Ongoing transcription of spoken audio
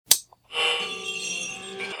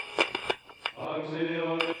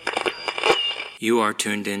You are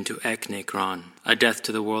tuned in to Eknekron, a Death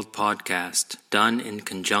to the World podcast, done in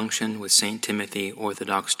conjunction with St. Timothy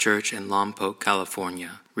Orthodox Church in Lompoc,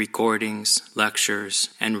 California. Recordings, lectures,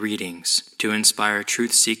 and readings to inspire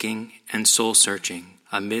truth-seeking and soul-searching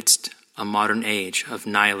amidst a modern age of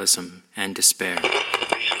nihilism and despair.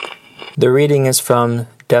 The reading is from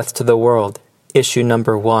Death to the World, issue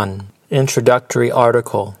number 1, introductory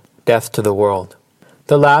article, Death to the World.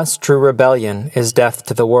 The last true rebellion is death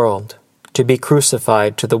to the world, to be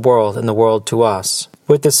crucified to the world and the world to us.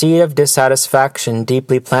 With the seed of dissatisfaction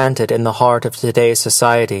deeply planted in the heart of today's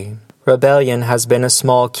society, rebellion has been a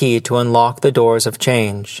small key to unlock the doors of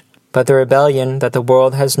change. But the rebellion that the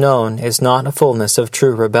world has known is not a fullness of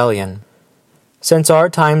true rebellion. Since our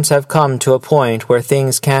times have come to a point where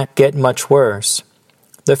things can't get much worse,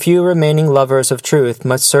 the few remaining lovers of truth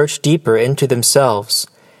must search deeper into themselves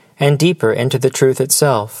and deeper into the truth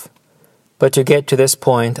itself. But to get to this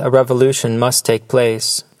point, a revolution must take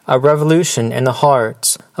place, a revolution in the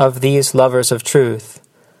hearts of these lovers of truth,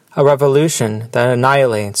 a revolution that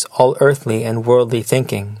annihilates all earthly and worldly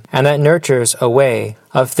thinking, and that nurtures a way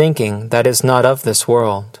of thinking that is not of this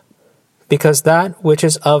world. Because that which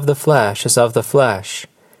is of the flesh is of the flesh,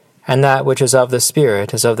 and that which is of the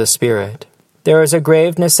Spirit is of the Spirit. There is a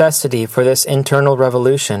grave necessity for this internal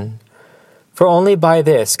revolution, for only by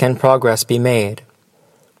this can progress be made.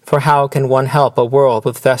 For how can one help a world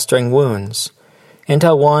with festering wounds,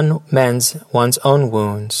 until one mends one's own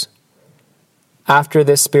wounds? After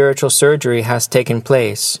this spiritual surgery has taken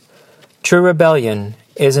place, true rebellion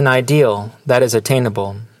is an ideal that is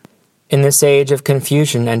attainable. In this age of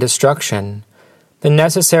confusion and destruction, the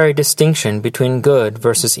necessary distinction between good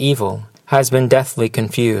versus evil has been deathly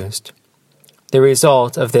confused. The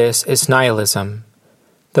result of this is nihilism,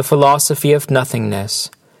 the philosophy of nothingness,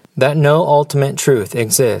 that no ultimate truth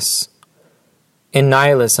exists. In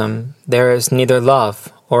nihilism, there is neither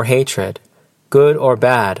love or hatred, good or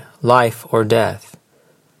bad, life or death.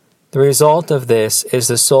 The result of this is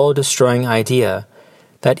the soul-destroying idea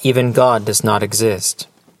that even God does not exist.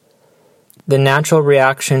 The natural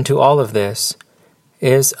reaction to all of this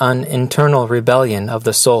is an internal rebellion of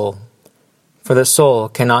the soul, for the soul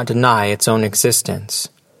cannot deny its own existence.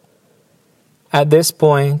 At this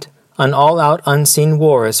point, an all-out unseen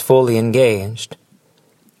war is fully engaged.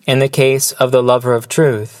 In the case of the lover of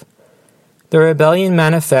truth, the rebellion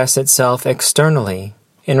manifests itself externally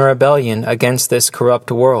in rebellion against this corrupt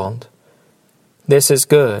world. This is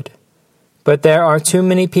good, but there are too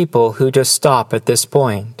many people who just stop at this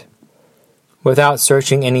point. Without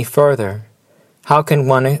searching any further, how can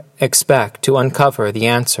one expect to uncover the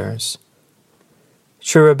answers?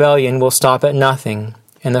 True rebellion will stop at nothing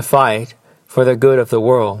in the fight for the good of the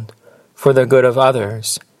world, for the good of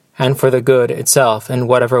others, and for the good itself in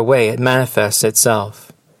whatever way it manifests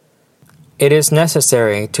itself. It is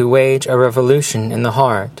necessary to wage a revolution in the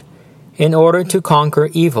heart in order to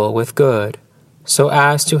conquer evil with good, so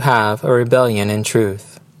as to have a rebellion in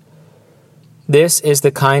truth. This is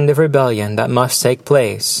the kind of rebellion that must take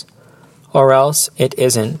place, or else it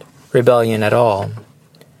isn't rebellion at all.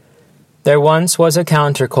 There once was a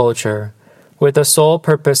counterculture with the sole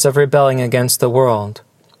purpose of rebelling against the world.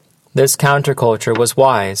 This counterculture was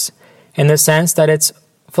wise in the sense that its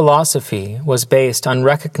philosophy was based on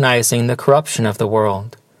recognizing the corruption of the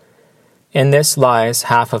world. In this lies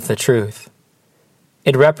half of the truth.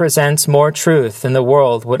 It represents more truth than the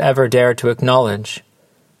world would ever dare to acknowledge.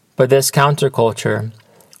 But this counterculture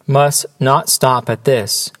must not stop at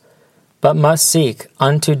this, but must seek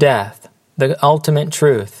unto death the ultimate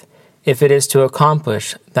truth if it is to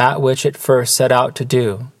accomplish that which it first set out to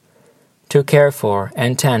do, to care for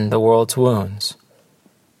and tend the world's wounds.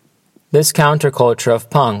 This counterculture of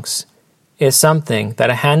punks is something that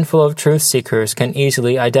a handful of truth seekers can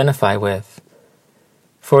easily identify with,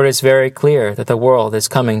 for it is very clear that the world is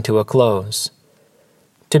coming to a close.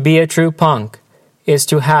 To be a true punk is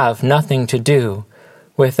to have nothing to do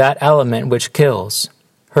with that element which kills,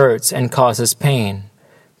 hurts, and causes pain,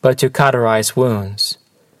 but to cauterize wounds,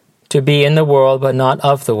 to be in the world but not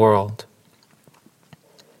of the world.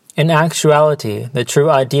 In actuality, the true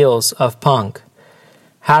ideals of punk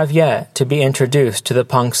have yet to be introduced to the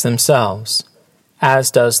punks themselves,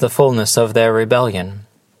 as does the fullness of their rebellion.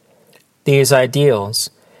 These ideals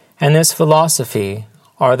and this philosophy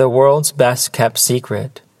are the world's best-kept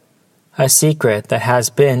secret, a secret that has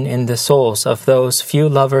been in the souls of those few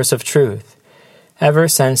lovers of truth ever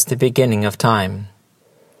since the beginning of time.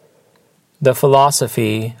 The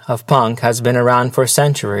philosophy of punk has been around for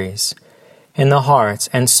centuries, in the hearts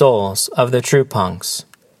and souls of the true punks,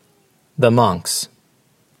 the monks.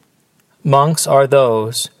 Monks are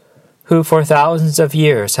those who for thousands of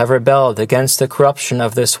years have rebelled against the corruption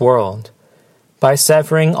of this world, by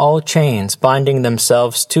severing all chains binding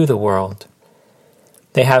themselves to the world.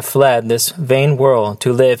 They have fled this vain world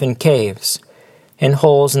to live in caves, in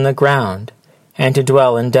holes in the ground, and to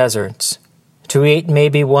dwell in deserts, to eat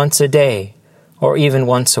maybe once a day, or even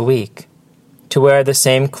once a week, to wear the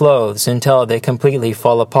same clothes until they completely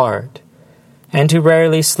fall apart, and to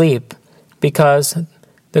rarely sleep, because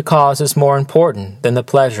the cause is more important than the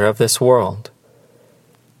pleasure of this world.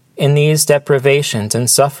 In these deprivations and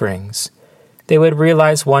sufferings, they would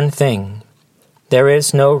realize one thing: there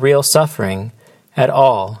is no real suffering at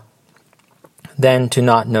all than to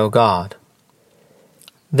not know God.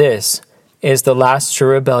 This is the last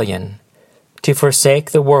true rebellion, to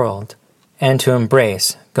forsake the world and to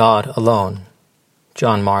embrace God alone.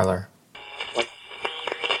 John Marlar.